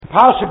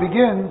Parsha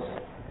begins,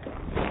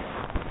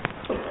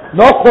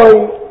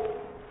 Naso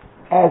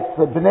as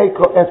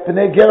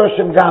Bnei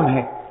Gershom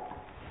Gamhe.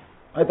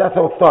 Right, that's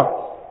how it starts.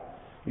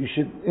 You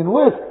should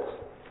enlist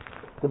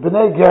the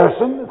Bnei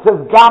Gershom. It says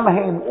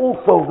Gamhe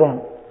also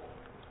them.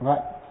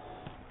 Right?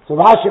 So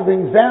Rashi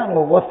brings down,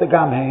 well, what's the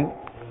Gamhe?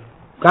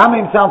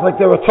 Gamhe sounds like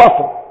they're a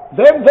tuffle.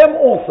 Them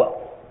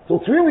also. So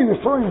it's really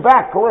referring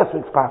back to last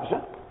week's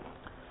Parsha.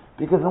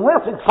 Because in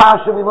last week's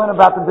Parsha we learn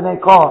about the Bnei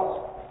Kohos.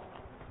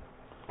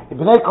 The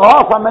Bnei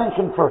Kohos are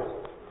mentioned first.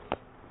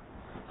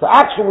 So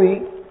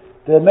actually,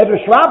 the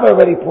Medrash Rabbi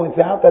already points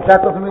out that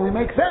doesn't really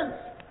make sense.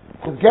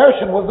 Because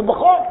Gershon was the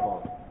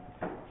Bechor.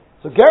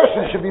 So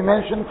Gershon should be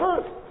mentioned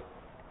first.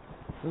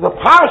 So the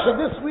Parsha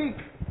this week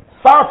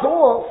starts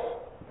off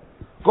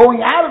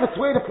going out of its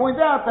way to point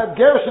out that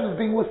Gershon is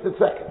being listed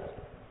second.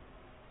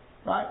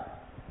 Right?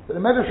 So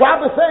the Medrash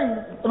Rabbi is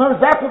saying, remember,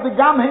 that's what the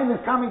Gamhen is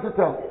coming to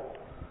tell you.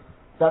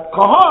 That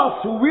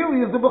Kohos, who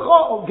really is the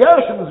Bechor,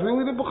 Gershon is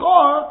really the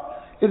Bechor,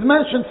 is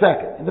mentioned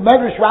second. And the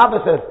Medrash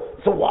Rabbi says,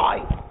 so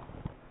why?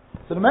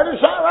 So the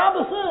Medrash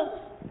Rabbi says,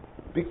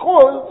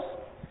 because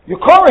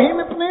Yekorahim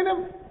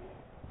Ipninim.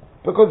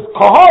 Because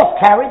Kohos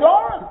carried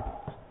Aaron.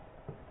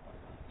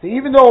 So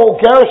even though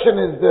Gershon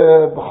is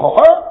the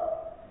Bechor,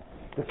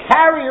 the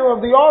carrier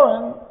of the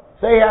Aaron,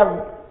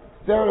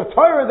 they're the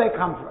Torah, they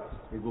come first.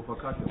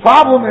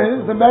 Problem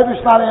is, the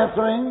Medrash not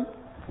answering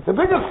the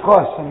biggest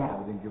question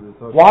now.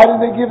 Why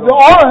didn't they give the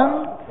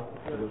Aaron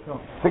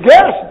to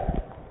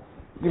Gershon?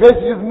 You're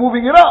basically just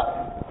moving it up.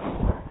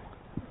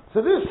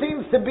 So this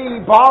seems to be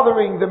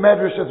bothering the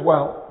Medrash as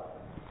well.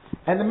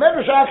 And the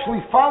Medrash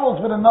actually follows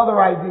with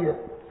another idea.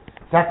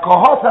 That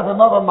Kohos has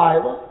another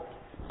Maila.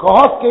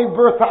 Kohos gave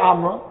birth to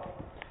Amram.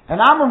 And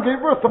Amram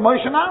gave birth to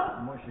Moshe and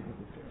Aaron.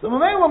 So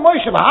when they were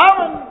Moshe and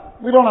Aaron,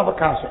 we don't have a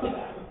kasha.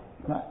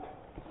 Right.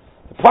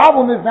 The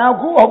problem is now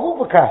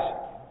Hagu kasha.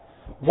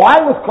 Why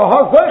was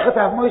Kohos Zoichet to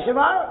have Moshe and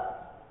Aaron?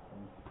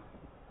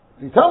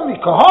 You tell me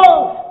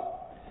Kohos,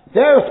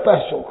 they're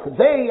special because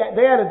they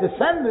had a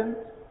descendant,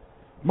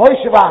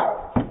 Moshe and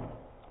Aaron.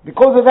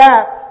 Because of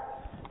that,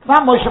 it's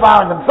not Moshe and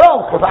Aaron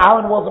themselves, because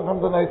Aaron wasn't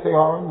from the Naso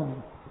Aaron,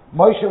 and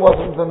Moshe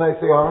wasn't from the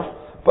Naso Aaron,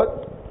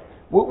 but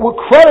we're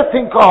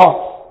crediting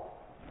Kohos.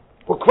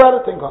 We're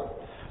crediting Kohos.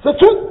 So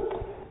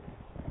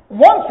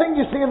one thing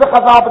you see in the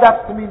Chazal, but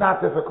that's to me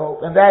not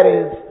difficult, and that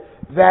is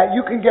that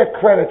you can get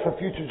credit for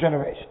future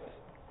generations.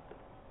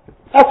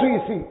 That's what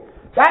you see.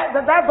 That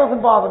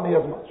doesn't bother me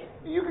as much.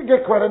 You can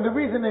get credit, and the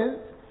reason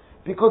is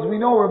because we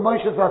know Rav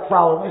Moshe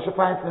Zatzal, Rav Moshe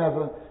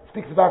Feinstein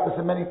speaks about this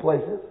in many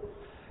places,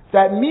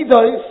 that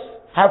midos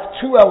have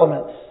two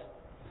elements.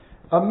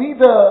 A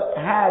midah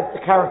has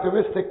a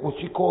characteristic which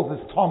he calls his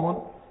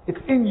tamun.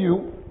 It's in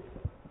you.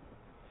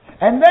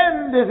 And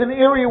then there's an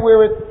area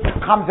where it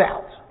comes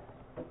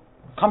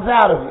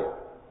out of you.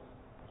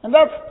 And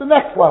that's the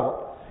next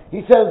level.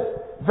 He says,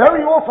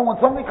 very often when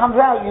something comes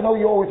out, you know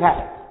you always have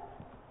it.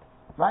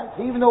 Right?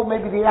 So even though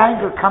maybe the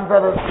anger comes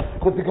out of,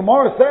 because the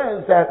Gemara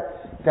says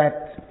that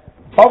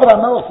David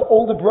HaMelech's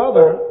older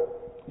brother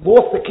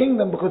lost the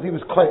kingdom because he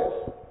was clear,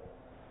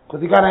 because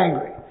he got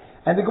angry.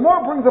 And the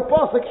Gemara brings a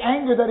pasuk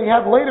anger that he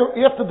had later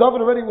after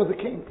David already was a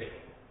king.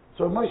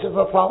 So Moshe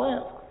Zatzal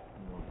asked.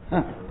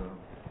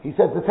 He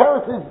says the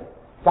Ateres is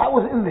that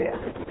was in there.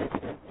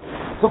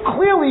 So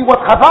clearly,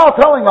 what Chazal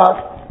is telling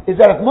us is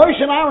that if Moshe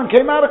and Aaron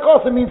came out of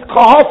Kohos, it means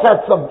Kohos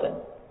had something.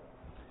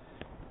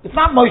 It's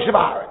not Moshe and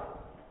Aaron.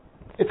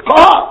 It's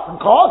Kohos, and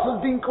Kohos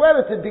is being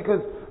credited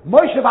because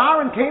Moshe and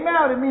Aaron came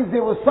out. It means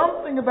there was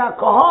something about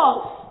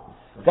Kohos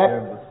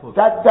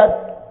that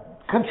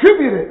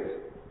contributed.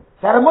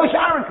 That a Moshe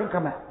Aaron can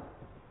come out.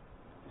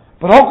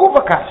 But Hagu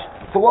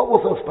Bakash. So what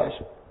was so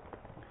special?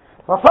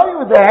 So I'll tell you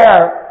with the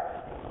hair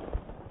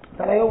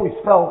that I always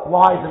felt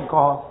lies in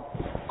Kohos.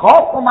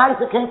 Kohos from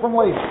Isa came from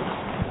Levi.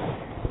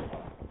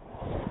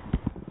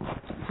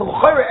 So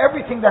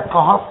everything that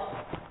Kohos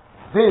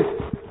did,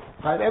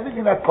 right?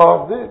 Everything that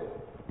Kohos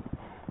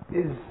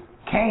did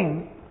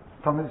came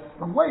from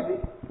Levi.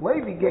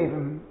 Levi gave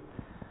him.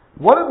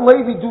 What did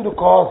Levi do to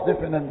Kohos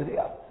different than the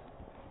others?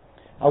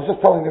 I was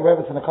just telling the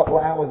Rebbetzin a couple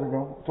of hours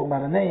ago, talking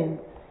about a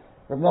name.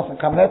 Rav Nosson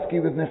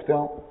Kamenetsky was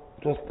niftel,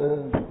 just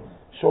a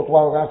short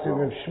while after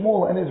Rav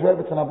Shmuel and his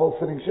Rebbetzin are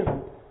both sitting shivim.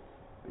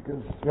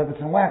 Because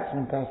Rebbetzin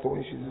Waxman passed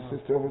away, she's a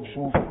sister of Rav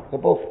Shmuel. They're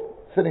both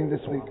sitting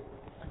this week.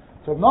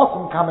 So Rav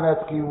Nosson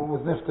Kamenetsky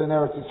was niftel in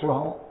Eretz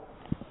Yisrael.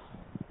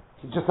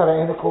 He just had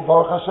a name called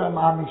Baruch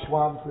Hashem Ami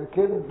Schwab. So the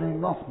kid is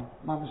named Nosson,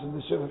 Mamish in the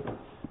shivim.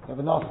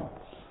 Rav Nosson.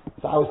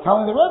 So I was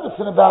telling the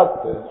Rebbetzin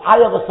about, I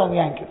have a son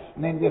Yankov,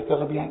 named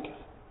after Rabbi Yankov.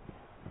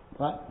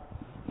 Right?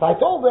 So I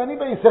told her,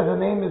 anybody who says the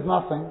name is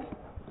nothing,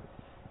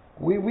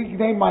 we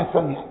name my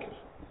son Yankov.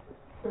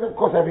 Of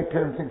course, every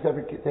parent thinks their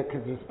kids are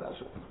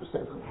special.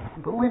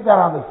 But leave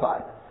that on the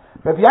side.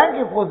 But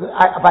Yankov was,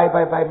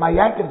 by my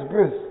Yankov's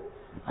bris,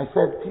 I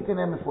said, Tita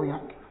name is for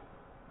Yankov.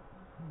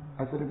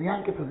 I said, if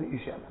Yankov is the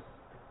Ishemis.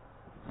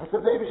 I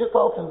said, the Ibishah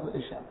Tolton is the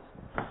Ishemis.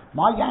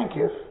 My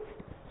Yankov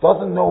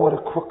doesn't know what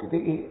a crook,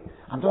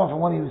 I'm talking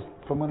from when he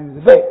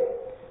was a baby.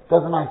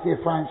 Doesn't I see a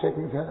Ephraim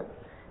shaking his head?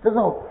 There's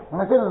no,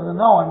 when I say there's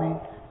no, I mean,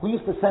 we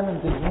used to send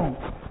him to his room.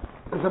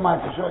 This is my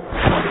sure,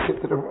 send the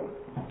kid to the room.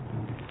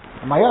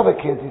 And my other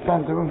kids, he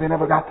sent to the room, they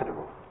never got to the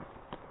room.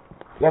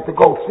 You have to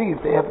go see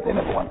if they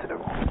never went to the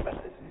room.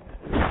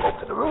 Go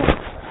to the room.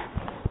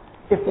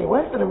 If they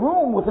went to the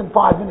room, within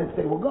 5 minutes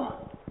they were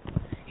gone.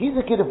 He's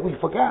a kid, if we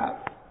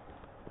forgot,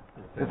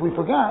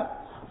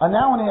 an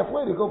hour and a half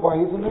later, go by,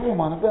 he's in the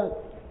room on the bed.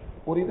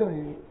 What are you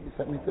doing? You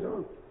sent me to the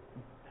room.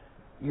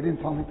 You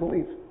didn't tell me to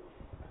leave.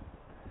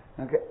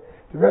 Okay.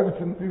 The Rebbe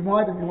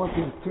reminded me once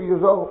he was 2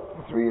 years old,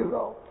 3 years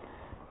old.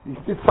 He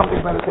did something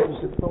about the table,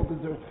 he said, no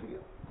dessert for you.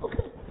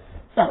 Okay.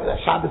 Now, that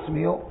Shabbos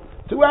meal,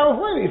 2 hours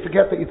later, you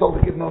forget that you told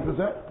the kid no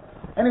dessert.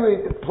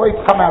 Anyway, the plates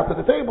come out to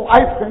the table,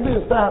 ice cream,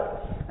 this,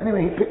 that.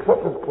 Anyway, he picks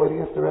up his plate,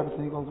 he asks the Rebbe,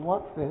 and he goes,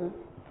 what's this?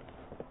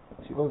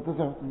 She goes,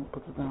 dessert, and he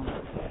puts it down.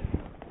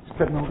 She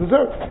said, no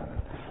dessert.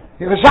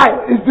 He goes,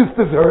 is this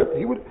dessert?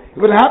 He would have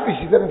been happy.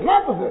 She said, it's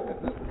not dessert.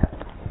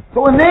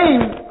 So a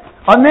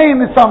name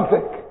is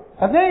something.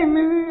 A name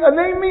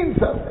means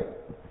something.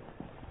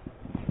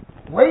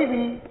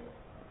 Levi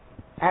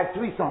had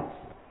 3 sons.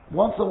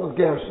 One son was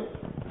Gershon,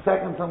 the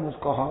second son was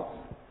Kohath,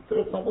 the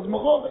third son was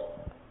Merari.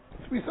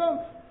 3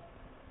 sons.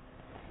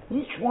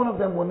 Each one of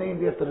them were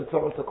named after the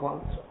Torah to Klal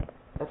Yisrael.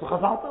 That's what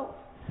Chazal tells us.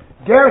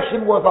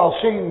 Gershon was Al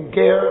Shem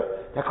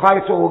Ger, the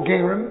Klal Yisrael were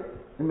Gerim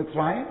in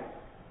Mitzrayim.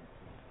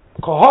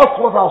 Kohath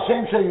was Al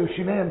Shem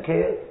Sheyushineim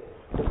Keir,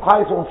 the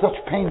Klal Yisrael in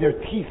such pain their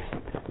teeth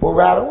were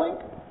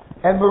rattling.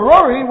 And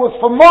Merari was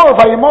from Mor,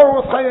 Vayimor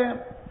was Chayim.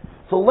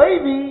 So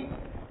Levi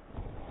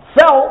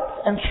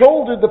felt and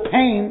shouldered the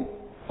pain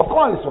of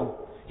Klal Yisrael.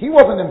 He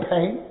wasn't in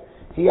pain.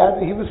 He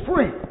was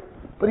free.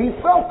 But he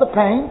felt the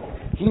pain.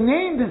 He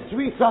named his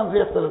 3 sons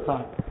after the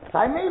time. So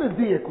I made a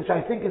diak, which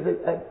I think is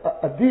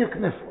a diak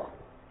nifla.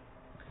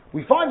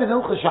 We find in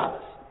Hilchos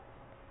Shabbos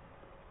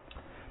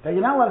that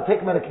you're not allowed to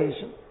take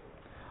medication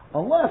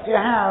unless you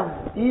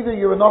have, either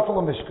you're an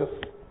awful mishkas,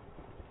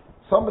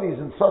 somebody is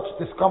in such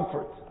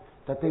discomfort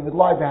that they would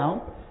lie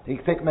down, they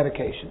can take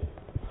medication,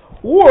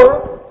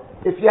 or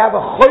if you have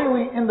a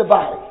choili in the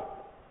body,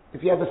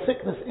 if you have a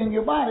sickness in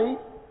your body,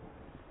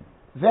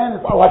 then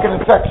it's like an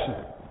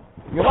infection.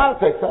 You're allowed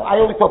to take. So I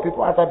only tell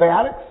people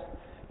antibiotics.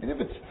 I mean, if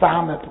it's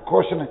found a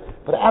precaution,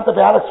 but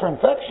antibiotics for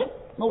infection,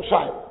 no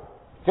shiur.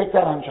 Take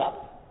that on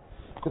Shabbos,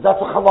 because that's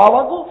a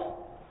halal aguf.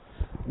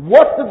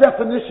 What's the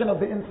definition of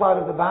the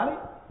inside of the body?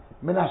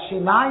 Min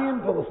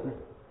hashinayim v'lusnim.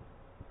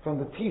 From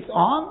the teeth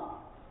on,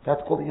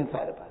 that's called the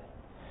inside of the body.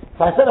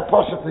 So I said a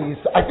Parshas to you.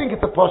 I think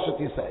it's a Parshas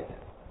you say.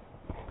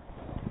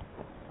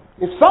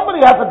 If somebody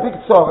has a big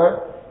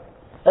tzorah,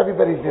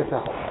 everybody's there to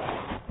help.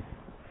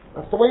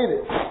 That's the way it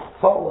is.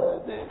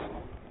 So there's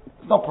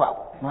no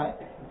problem, right?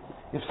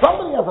 If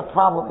somebody has a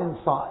problem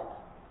inside,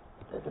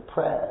 they're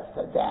depressed,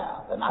 they're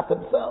down, they're not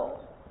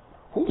themselves,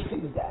 who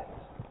sees that?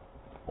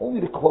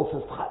 Only the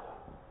closest chayv.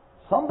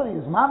 Somebody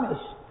is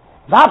mamish,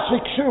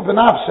 nafshei kshur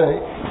b'nafshei,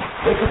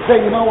 they could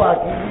say, you know what,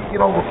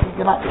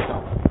 you're not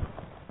yourself.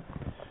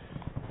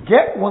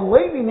 When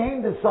Levi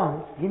named his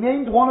sons, he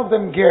named one of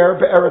them Ger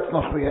be'eretz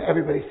Nochriya.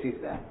 Everybody sees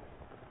that.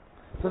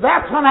 So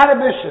that's one had a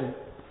mission.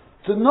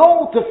 To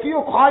know, to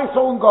feel Klal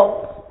Yisrael and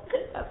go.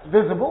 Okay, that's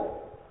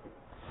visible.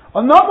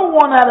 Another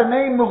one had a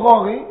name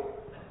Merari.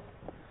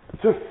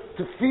 To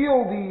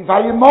feel the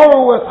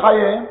Vayimoru es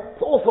Chayim.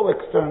 It's also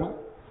external.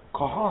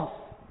 Kohath.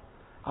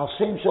 Al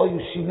Shem Shel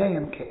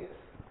Yushineim Keir.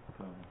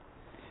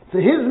 So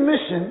his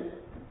mission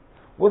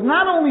was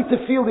not only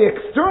to feel the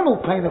external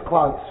pain of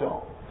Klal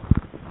Yisrael,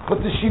 but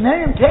the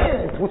Shineim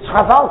Keir, which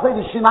Chazal say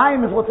the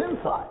Shinaim is what's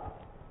inside.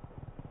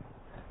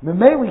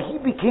 Memeli, he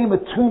became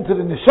attuned to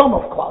the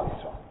Neshama of Klal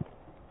Yisrael.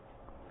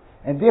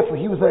 And therefore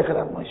he was Eichad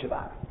Al Moshe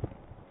Rabbeinu.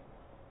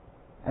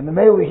 And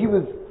Memeli,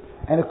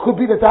 and it could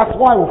be that's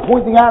why we're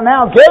pointing out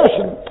now,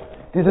 Gershon,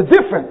 there's a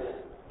difference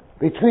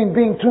between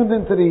being tuned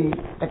into the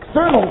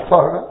external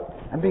Torah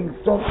and being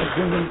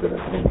tuned into the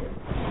thing.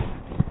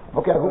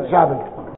 Okay, good Shabbat.